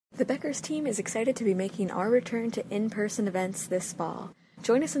The Becker's team is excited to be making our return to in-person events this fall.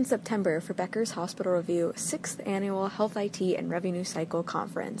 Join us in September for Becker's Hospital Review 6th Annual Health IT and Revenue Cycle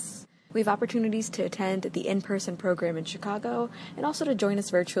Conference. We have opportunities to attend the in-person program in Chicago and also to join us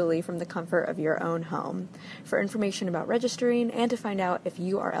virtually from the comfort of your own home. For information about registering and to find out if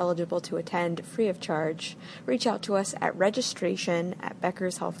you are eligible to attend free of charge, reach out to us at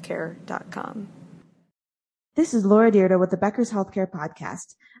registration@beckershealthcare.com. This is Laura Deirdre with the Becker's Healthcare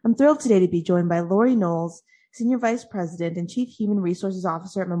Podcast. I'm thrilled today to be joined by Lori Knowles, Senior Vice President and Chief Human Resources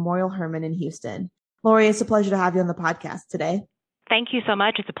Officer at Memorial Hermann in Houston. Lori, it's a pleasure to have you on the podcast today. Thank you so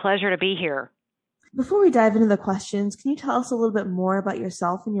much. It's a pleasure to be here. Before we dive into the questions, can you tell us a little bit more about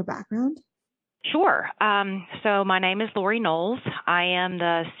yourself and your background? Sure. So my name is Lori Knowles. I am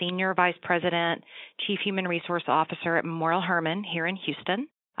the Senior Vice President, Chief Human Resource Officer at Memorial Hermann here in Houston.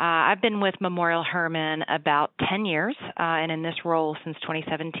 I've been with Memorial Hermann about 10 years and in this role since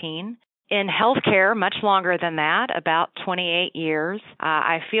 2017. In healthcare, much longer than that, about 28 years.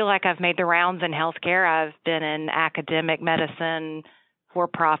 I feel like I've made the rounds in healthcare. I've been in academic medicine,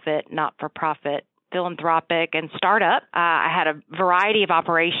 for-profit, not-for-profit, philanthropic, and startup. I had a variety of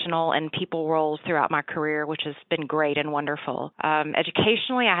operational and people roles throughout my career, which has been great and wonderful.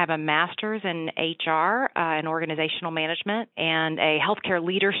 Educationally, I have a master's in HR and organizational management and a healthcare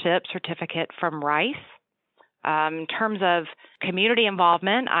leadership certificate from Rice. In terms of community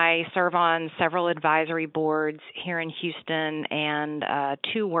involvement, I serve on several advisory boards here in Houston and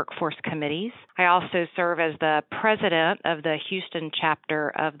 2 workforce committees. I also serve as the president of the Houston chapter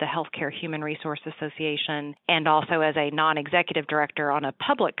of the Healthcare Human Resource Association and also as a non-executive director on a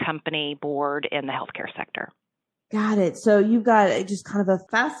public company board in the healthcare sector. Got it. So you've got just kind of a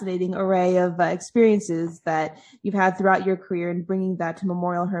fascinating array of experiences that you've had throughout your career, and bringing that to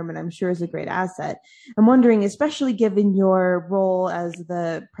Memorial Hermann, I'm sure, is a great asset. I'm wondering, especially given your role as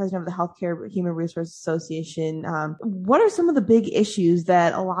the president of the Healthcare Human Resource Association, what are some of the big issues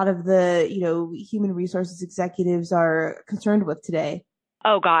that a lot of the, human resources executives are concerned with today?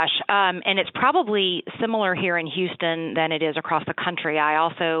 Oh, gosh. And it's probably similar here in Houston than it is across the country. I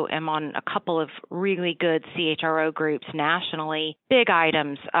also am on a couple of really good CHRO groups nationally. Big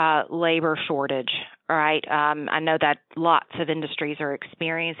items, labor shortage, right? I know that lots of industries are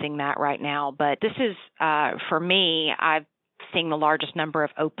experiencing that right now, but this is, for me, I've seen the largest number of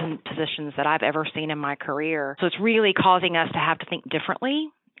open positions that I've ever seen in my career. So it's really causing us to have to think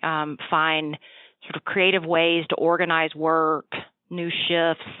differently, find sort of creative ways to organize work, new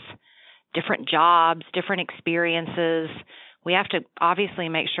shifts, different jobs, different experiences. We have to obviously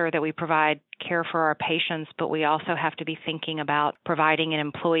make sure that we provide care for our patients, but we also have to be thinking about providing an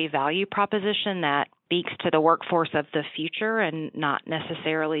employee value proposition that speaks to the workforce of the future and not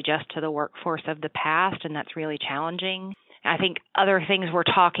necessarily just to the workforce of the past, and that's really challenging. I think other things we're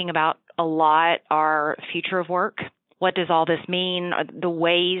talking about a lot are future of work. What does all this mean? The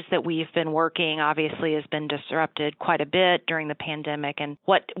ways that we've been working obviously has been disrupted quite a bit during the pandemic. And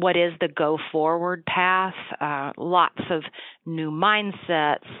what is the go-forward path? Lots of new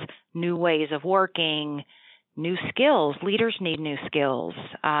mindsets, new ways of working, new skills. Leaders need new skills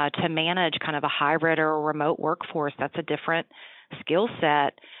to manage kind of a hybrid or a remote workforce. That's a different skill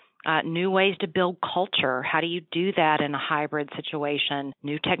set. New ways to build culture. How do you do that in a hybrid situation?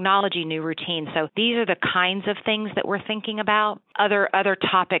 New technology, new routines. So these are the kinds of things that we're thinking about. Other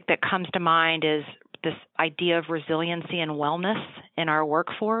topic that comes to mind is this idea of resiliency and wellness in our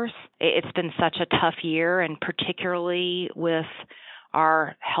workforce. It's been such a tough year, and particularly with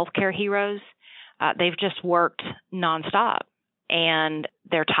our healthcare heroes, they've just worked nonstop and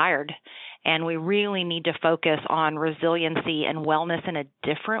they're tired. And we really need to focus on resiliency and wellness in a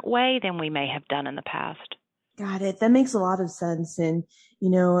different way than we may have done in the past. Got it. That makes a lot of sense. And,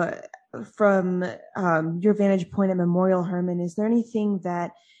 from your vantage point at Memorial Hermann, is there anything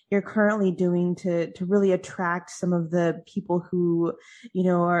that you're currently doing to really attract some of the people who,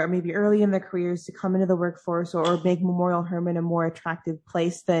 are maybe early in their careers to come into the workforce or make Memorial Hermann a more attractive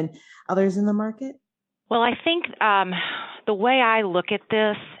place than others in the market? Well, I think the way I look at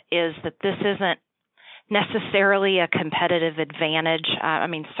this is that this isn't necessarily a competitive advantage.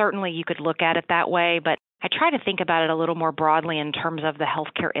 Certainly you could look at it that way, but I try to think about it a little more broadly in terms of the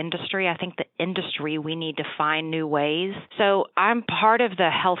healthcare industry. I think the industry, we need to find new ways. So I'm part of the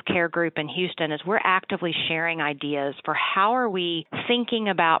healthcare group in Houston as we're actively sharing ideas for how are we thinking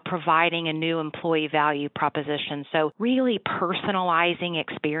about providing a new employee value proposition. So really personalizing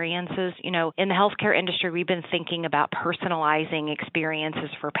experiences. In the healthcare industry, we've been thinking about personalizing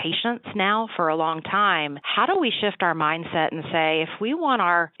experiences for patients now for a long time. How do we shift our mindset and say, if we want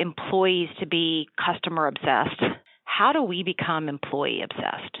our employees to be customer obsessed, how do we become employee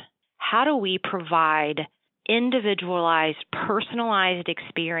obsessed? how do we provide individualized, personalized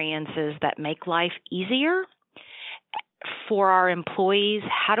experiences that make life easier for our employees?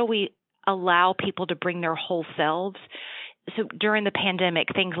 How do we allow people to bring their whole selves? So during the pandemic,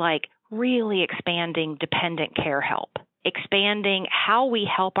 things like really expanding dependent care help, expanding how we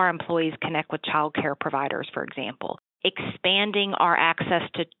help our employees connect with child care providers, for example, expanding our access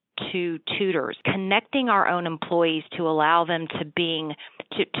to tutors, connecting our own employees to allow them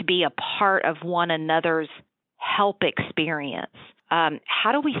to be a part of one another's help experience.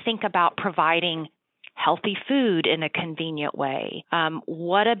 How do we think about providing healthy food in a convenient way?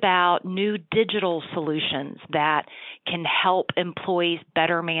 What about new digital solutions that can help employees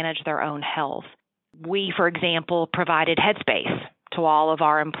better manage their own health? We, for example, provided Headspace to all of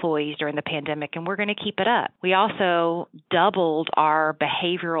our employees during the pandemic, and we're going to keep it up. We also doubled our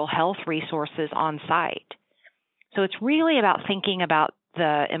behavioral health resources on site. So it's really about thinking about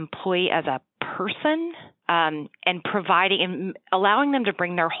the employee as a person, and providing and allowing them to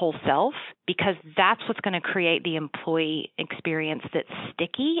bring their whole self, because that's what's going to create the employee experience that's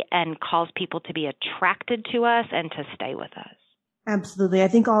sticky and cause people to be attracted to us and to stay with us. Absolutely. I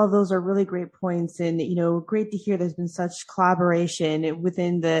think all of those are really great points, and, great to hear there's been such collaboration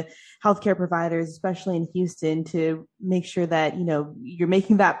within the healthcare providers, especially in Houston, to make sure that, you're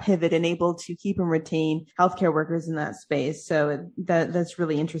making that pivot and able to keep and retain healthcare workers in that space. So that's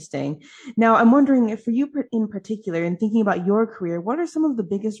really interesting. Now, I'm wondering if for you in particular, and thinking about your career, what are some of the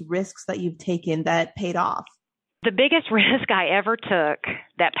biggest risks that you've taken that paid off? The biggest risk I ever took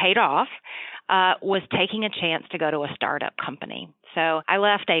that paid off was taking a chance to go to a startup company. So I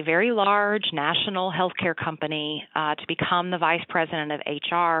left a very large national healthcare company to become the vice president of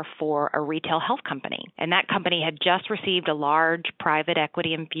HR for a retail health company. And that company had just received a large private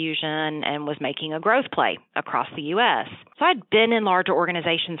equity infusion and was making a growth play across the U.S. So I'd been in larger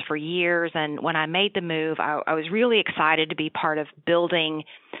organizations for years, and when I made the move, I was really excited to be part of building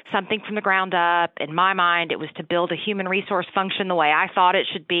something from the ground up. In my mind, it was to build a human resource function the way I thought it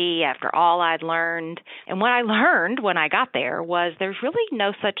should be after all I'd learned. And what I learned when I got there was there's really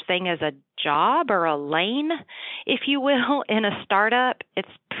no such thing as a job or a lane, if you will, in a startup. It's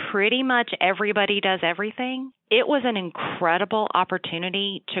pretty much everybody does everything. It was an incredible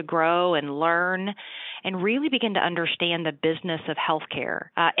opportunity to grow and learn and really begin to understand the business of healthcare.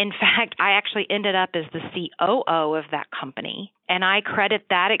 In fact, I actually ended up as the COO of that company, and I credit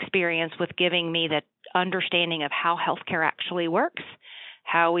that experience with giving me the understanding of how healthcare actually works,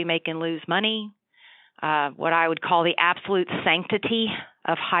 how we make and lose money, what I would call the absolute sanctity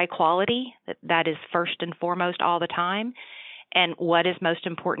of high quality, that is first and foremost all the time, and what is most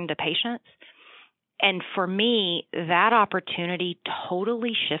important to patients. And for me, that opportunity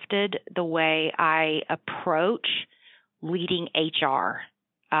totally shifted the way I approach leading HR.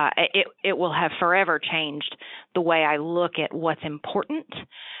 It will have forever changed the way I look at what's important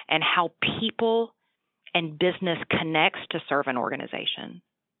and how people and business connects to serve an organization.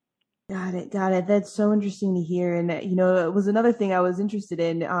 Got it. That's so interesting to hear. And, it was another thing I was interested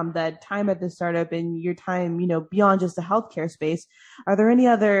in, that time at the startup and your time, beyond just the healthcare space. Are there any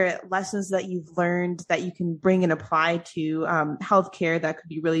other lessons that you've learned that you can bring and apply to healthcare that could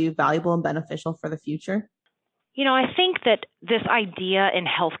be really valuable and beneficial for the future? I think that this idea in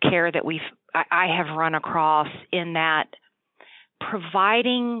healthcare that I have run across, in that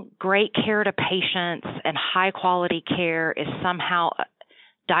providing great care to patients and high quality care is somehow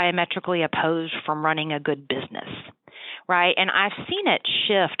diametrically opposed from running a good business, right? And I've seen it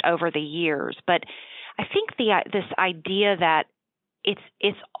shift over the years, but I think this idea that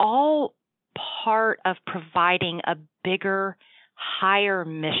it's all part of providing a bigger, higher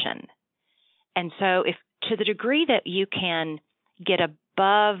mission. And so if to the degree that you can get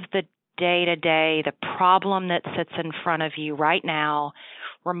above the day-to-day, the problem that sits in front of you right now,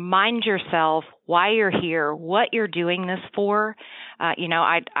 remind yourself why you're here, what you're doing this for.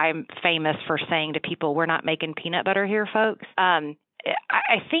 I'm famous for saying to people, we're not making peanut butter here, folks.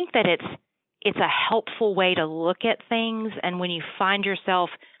 I think that it's a helpful way to look at things. And when you find yourself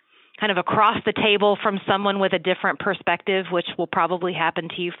kind of across the table from someone with a different perspective, which will probably happen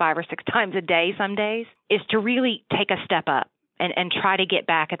to you 5 or 6 times a day some days, is to really take a step up and try to get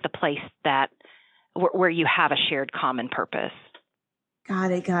back at the place that where you have a shared common purpose.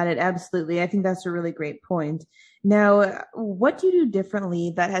 Got it. Absolutely. I think that's a really great point. Now, what do you do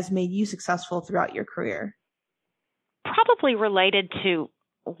differently that has made you successful throughout your career? Probably related to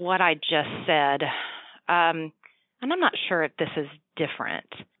what I just said. And I'm not sure if this is different,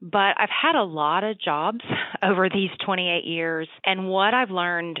 but I've had a lot of jobs over these 28 years. And what I've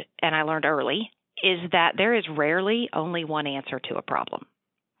learned, and I learned early, is that there is rarely only one answer to a problem.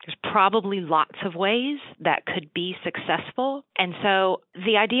 There's probably lots of ways that could be successful. And so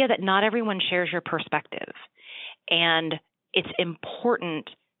the idea that not everyone shares your perspective, and it's important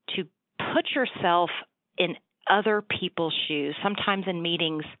to put yourself in other people's shoes. Sometimes in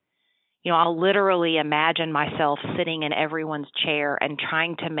meetings, I'll literally imagine myself sitting in everyone's chair and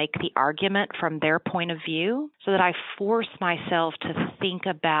trying to make the argument from their point of view so that I force myself to think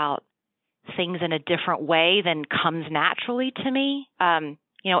about things in a different way than comes naturally to me.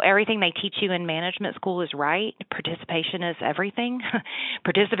 Everything they teach you in management school is right. Participation is everything.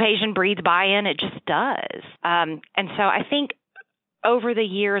 Participation breeds buy-in. It just does. And so I think over the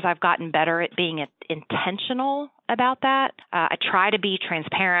years, I've gotten better at being intentional about that. I try to be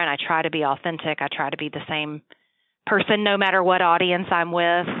transparent. I try to be authentic. I try to be the same person no matter what audience I'm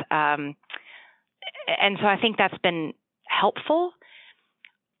with. And so I think that's been helpful.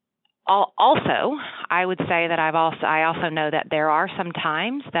 Also, I would say that I also know that there are some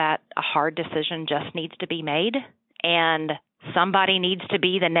times that a hard decision just needs to be made, and somebody needs to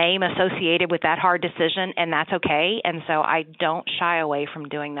be the name associated with that hard decision, and that's okay. And so I don't shy away from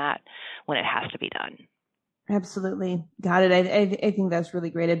doing that when it has to be done. Absolutely. Got it. I think that's really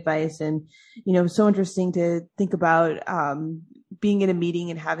great advice. And, so interesting to think about being in a meeting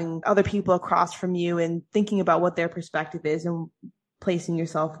and having other people across from you and thinking about what their perspective is and placing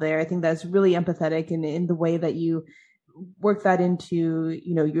yourself there. I think that's really empathetic in the way that you work that into,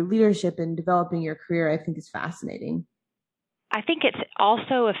 your leadership and developing your career, I think is fascinating. I think it's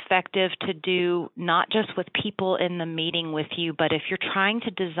also effective to do not just with people in the meeting with you, but if you're trying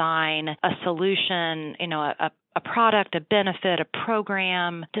to design a solution, a product, a benefit, a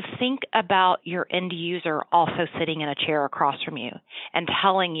program, to think about your end user also sitting in a chair across from you and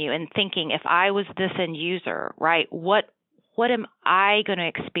telling you and thinking, if I was this end user, right, what am I going to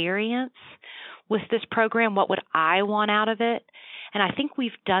experience with this program? What would I want out of it? And I think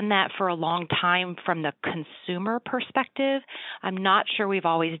we've done that for a long time from the consumer perspective. I'm not sure we've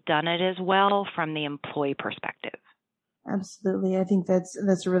always done it as well from the employee perspective. Absolutely. I think that's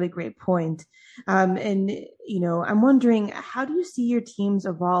a really great point. And, I'm wondering, how do you see your teams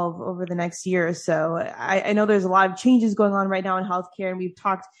evolve over the next year or so? I know there's a lot of changes going on right now in healthcare, and we've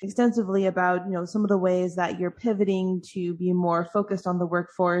talked extensively about, some of the ways that you're pivoting to be more focused on the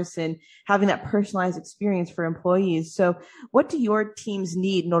workforce and having that personalized experience for employees. So what do your teams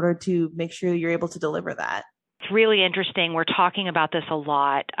need in order to make sure you're able to deliver that? It's really interesting. We're talking about this a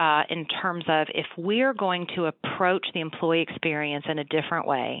lot in terms of if we're going to approach the employee experience in a different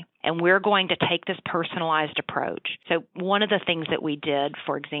way, and we're going to take this personalized approach. So one of the things that we did,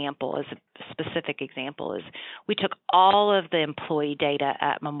 for example, as a specific example, is we took all of the employee data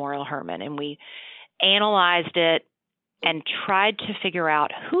at Memorial Hermann and we analyzed it and tried to figure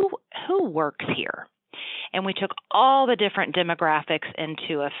out who works here. And we took all the different demographics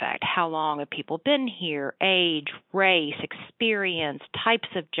into effect. How long have people been here? Age, race, experience, types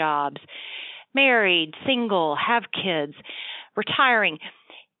of jobs, married, single, have kids, retiring.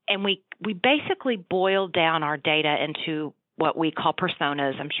 And we basically boiled down our data into what we call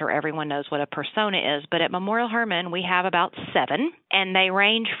personas. I'm sure everyone knows what a persona is. But at Memorial Hermann, we have about 7. And they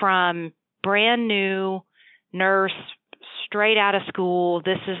range from brand new nurse, straight out of school,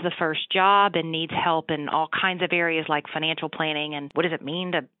 this is the first job and needs help in all kinds of areas like financial planning and what does it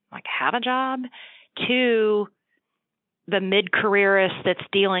mean to have a job, to the mid-careerist that's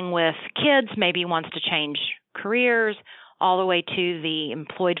dealing with kids, maybe wants to change careers, all the way to the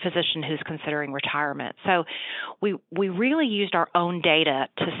employed physician who's considering retirement. So we really used our own data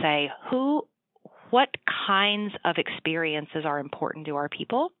to say what kinds of experiences are important to our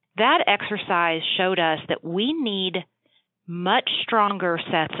people. That exercise showed us that we need much stronger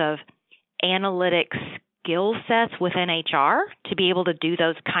sets of analytic skill sets within HR to be able to do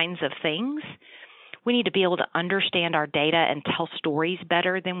those kinds of things. We need to be able to understand our data and tell stories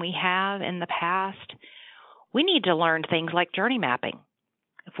better than we have in the past. We need to learn things like journey mapping.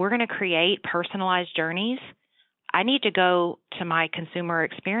 If we're going to create personalized journeys, I need to go to my consumer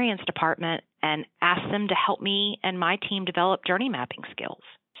experience department and ask them to help me and my team develop journey mapping skills.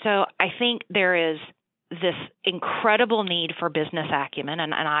 So I think there is this incredible need for business acumen,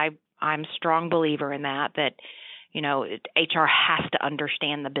 and I'm a strong believer in that HR has to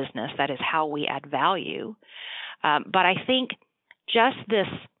understand the business. That is how we add value. But I think just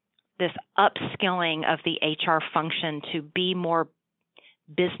this upskilling of the HR function to be more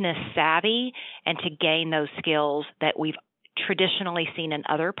business savvy and to gain those skills that we've traditionally seen in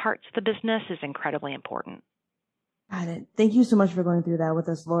other parts of the business is incredibly important. Got it. Thank you so much for going through that with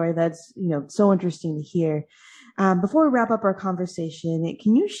us, Lori. That's, so interesting to hear. Before we wrap up our conversation,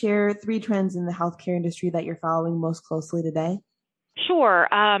 can you share 3 trends in the healthcare industry that you're following most closely today? Sure.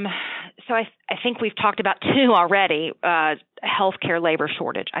 So I think we've talked about two already. Healthcare labor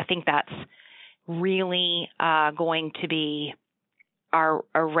shortage. I think that's really going to be our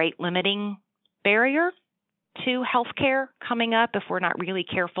rate limiting barrier to healthcare coming up if we're not really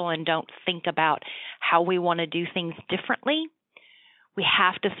careful and don't think about how we want to do things differently. We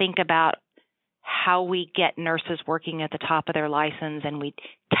have to think about how we get nurses working at the top of their license, and we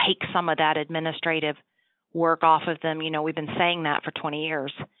take some of that administrative work off of them. We've been saying that for 20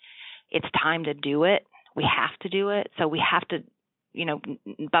 years. It's time to do it. We have to do it. So we have to,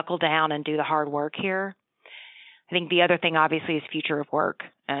 buckle down and do the hard work here. I think the other thing, obviously, is future of work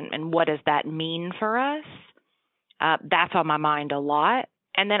and what does that mean for us? That's on my mind a lot.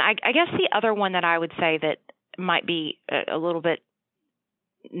 And then I guess the other one that I would say that might be a little bit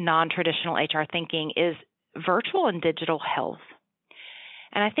non-traditional HR thinking is virtual and digital health.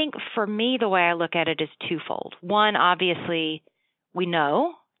 And I think for me, the way I look at it is twofold. One, obviously, we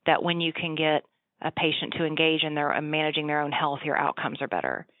know that when you can get a patient to engage in managing their own health, your outcomes are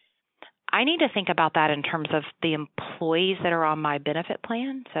better. I need to think about that in terms of the employees that are on my benefit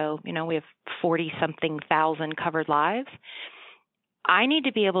plan. So, we have 40-something thousand covered lives. I need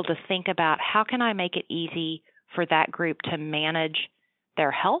to be able to think about how can I make it easy for that group to manage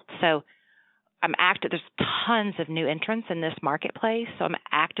their health. So there's tons of new entrants in this marketplace. So I'm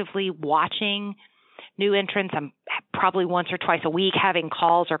actively watching new entrants. I'm probably once or twice a week having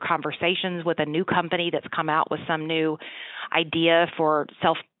calls or conversations with a new company that's come out with some new idea for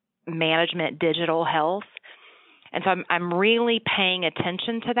self-management digital health. And so I'm really paying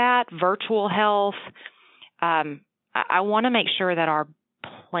attention to that. Virtual health. I want to make sure that our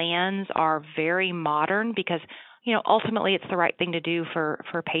plans are very modern because ultimately it's the right thing to do for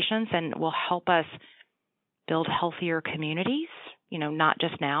patients and will help us build healthier communities, not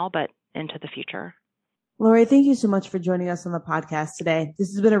just now, but into the future. Lori, thank you so much for joining us on the podcast today.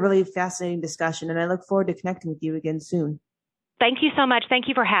 This has been a really fascinating discussion, and I look forward to connecting with you again soon. Thank you so much. Thank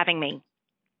you for having me.